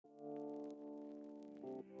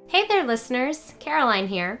Hey there, listeners. Caroline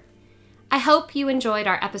here. I hope you enjoyed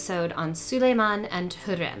our episode on Suleiman and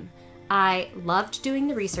Hürrem. I loved doing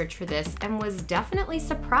the research for this and was definitely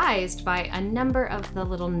surprised by a number of the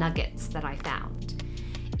little nuggets that I found.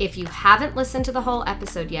 If you haven't listened to the whole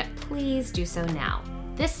episode yet, please do so now.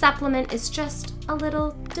 This supplement is just a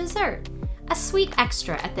little dessert, a sweet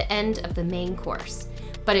extra at the end of the main course,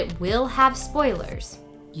 but it will have spoilers.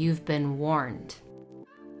 You've been warned.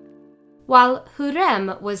 While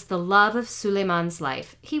Hürrem was the love of Suleiman's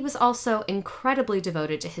life, he was also incredibly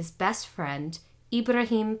devoted to his best friend,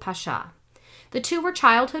 Ibrahim Pasha. The two were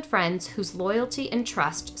childhood friends whose loyalty and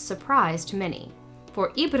trust surprised many.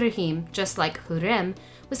 For Ibrahim, just like Hürrem,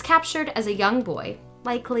 was captured as a young boy,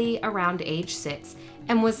 likely around age 6,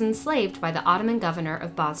 and was enslaved by the Ottoman governor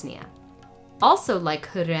of Bosnia. Also like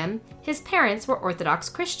Hürrem, his parents were Orthodox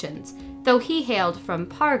Christians, though he hailed from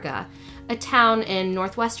Parga, a town in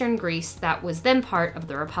northwestern Greece that was then part of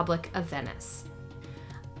the Republic of Venice.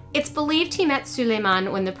 It's believed he met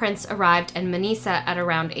Suleiman when the prince arrived in Manisa at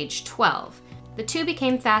around age 12. The two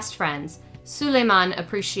became fast friends. Suleiman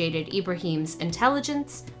appreciated Ibrahim's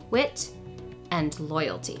intelligence, wit, and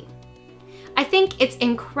loyalty. I think it's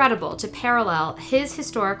incredible to parallel his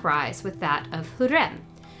historic rise with that of Hürrem.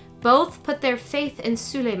 Both put their faith in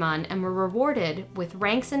Suleiman and were rewarded with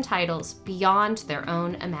ranks and titles beyond their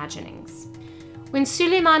own imaginings. When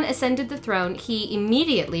Suleiman ascended the throne, he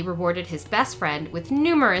immediately rewarded his best friend with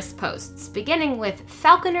numerous posts, beginning with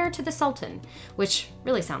Falconer to the Sultan, which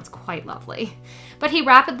really sounds quite lovely. But he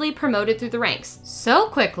rapidly promoted through the ranks, so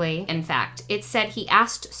quickly, in fact, it's said he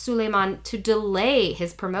asked Suleiman to delay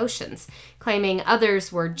his promotions, claiming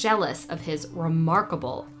others were jealous of his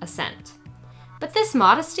remarkable ascent. But this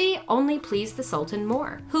modesty only pleased the Sultan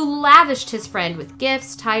more, who lavished his friend with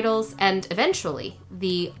gifts, titles, and eventually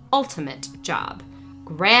the ultimate job,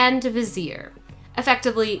 Grand Vizier,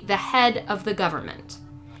 effectively the head of the government.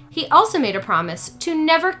 He also made a promise to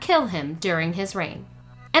never kill him during his reign.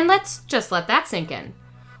 And let's just let that sink in.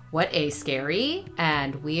 What a scary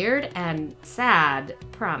and weird and sad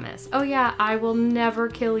promise. Oh yeah, I will never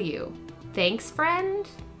kill you. Thanks, friend?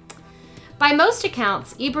 By most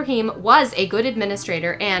accounts, Ibrahim was a good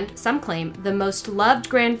administrator and, some claim, the most loved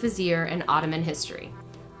Grand Vizier in Ottoman history.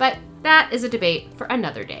 But that is a debate for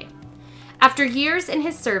another day. After years in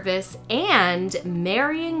his service and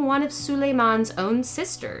marrying one of Suleiman's own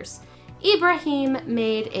sisters, Ibrahim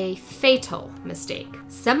made a fatal mistake,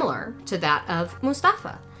 similar to that of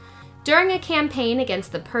Mustafa. During a campaign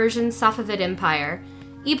against the Persian Safavid Empire,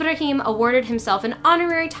 Ibrahim awarded himself an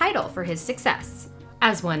honorary title for his success,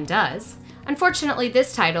 as one does. Unfortunately,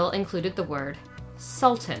 this title included the word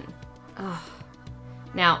Sultan. Ugh.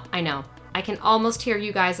 Now, I know, I can almost hear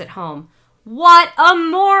you guys at home. What a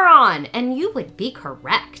moron! And you would be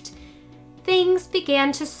correct. Things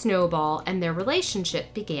began to snowball and their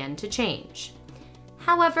relationship began to change.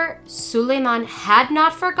 However, Suleiman had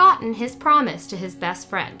not forgotten his promise to his best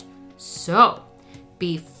friend. So,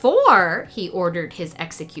 before he ordered his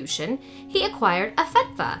execution, he acquired a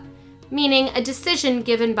fatwa, meaning a decision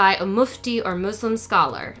given by a mufti or Muslim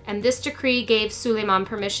scholar, and this decree gave Suleiman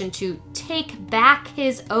permission to take back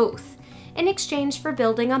his oath in exchange for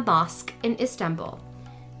building a mosque in Istanbul.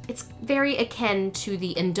 It's very akin to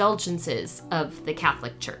the indulgences of the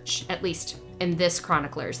Catholic Church, at least in this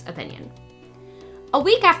chronicler's opinion. A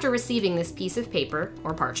week after receiving this piece of paper,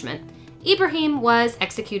 or parchment, Ibrahim was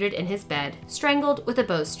executed in his bed, strangled with a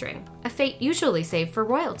bowstring, a fate usually saved for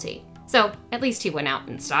royalty. So at least he went out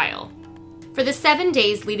in style. For the 7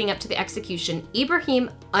 days leading up to the execution,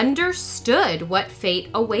 Ibrahim understood what fate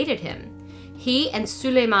awaited him. He and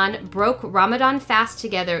Suleiman broke Ramadan fast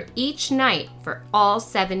together each night for all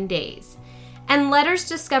 7 days. And letters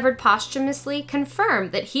discovered posthumously confirm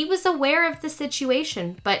that he was aware of the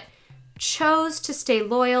situation, but chose to stay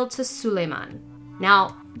loyal to Suleiman.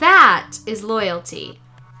 Now, that is loyalty.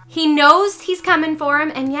 He knows he's coming for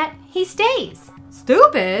him, and yet he stays.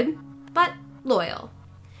 Stupid, but loyal.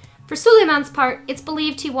 For Suleiman's part, it's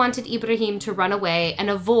believed he wanted Ibrahim to run away and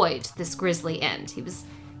avoid this grisly end. He was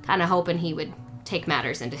kind of hoping he would take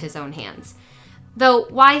matters into his own hands. Though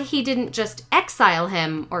why he didn't just exile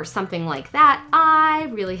him or something like that, I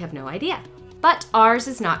really have no idea. But ours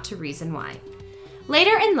is not to reason why.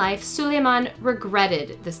 Later in life, Suleiman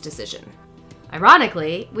regretted this decision.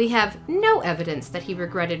 Ironically, we have no evidence that he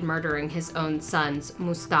regretted murdering his own sons,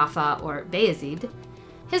 Mustafa or Bayezid.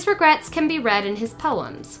 His regrets can be read in his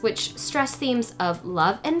poems, which stress themes of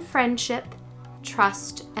love and friendship,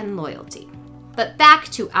 trust and loyalty. But back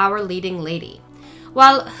to our leading lady.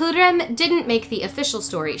 While Hürrem didn't make the official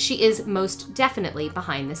story, she is most definitely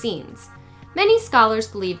behind the scenes. Many scholars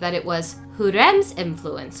believe that it was Hurrem's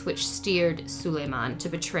influence which steered Suleiman to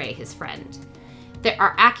betray his friend. There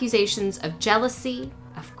are accusations of jealousy,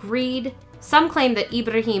 of greed. Some claim that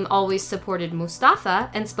Ibrahim always supported Mustafa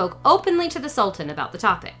and spoke openly to the Sultan about the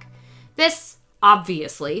topic. This,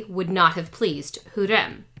 obviously, would not have pleased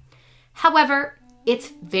Hurrem. However, it's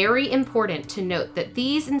very important to note that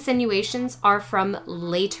these insinuations are from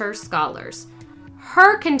later scholars.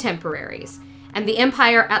 Her contemporaries and the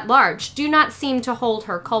empire at large do not seem to hold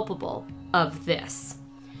her culpable of this.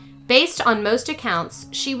 Based on most accounts,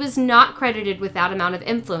 she was not credited with that amount of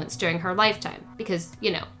influence during her lifetime because,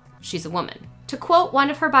 she's a woman. To quote one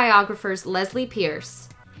of her biographers, Leslie Pierce,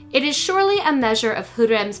 "It is surely a measure of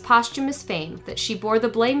Hurrem's posthumous fame that she bore the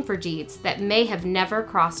blame for deeds that may have never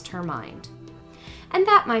crossed her mind." And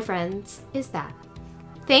that, my friends, is that.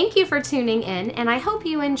 Thank you for tuning in, and I hope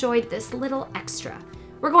you enjoyed this little extra.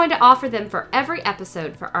 We're going to offer them for every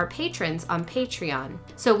episode for our patrons on Patreon,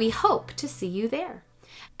 so we hope to see you there.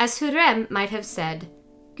 As Hurrem might have said,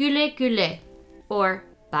 "Güle güle," or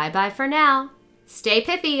 "bye-bye for now." Stay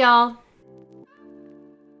pithy, y'all.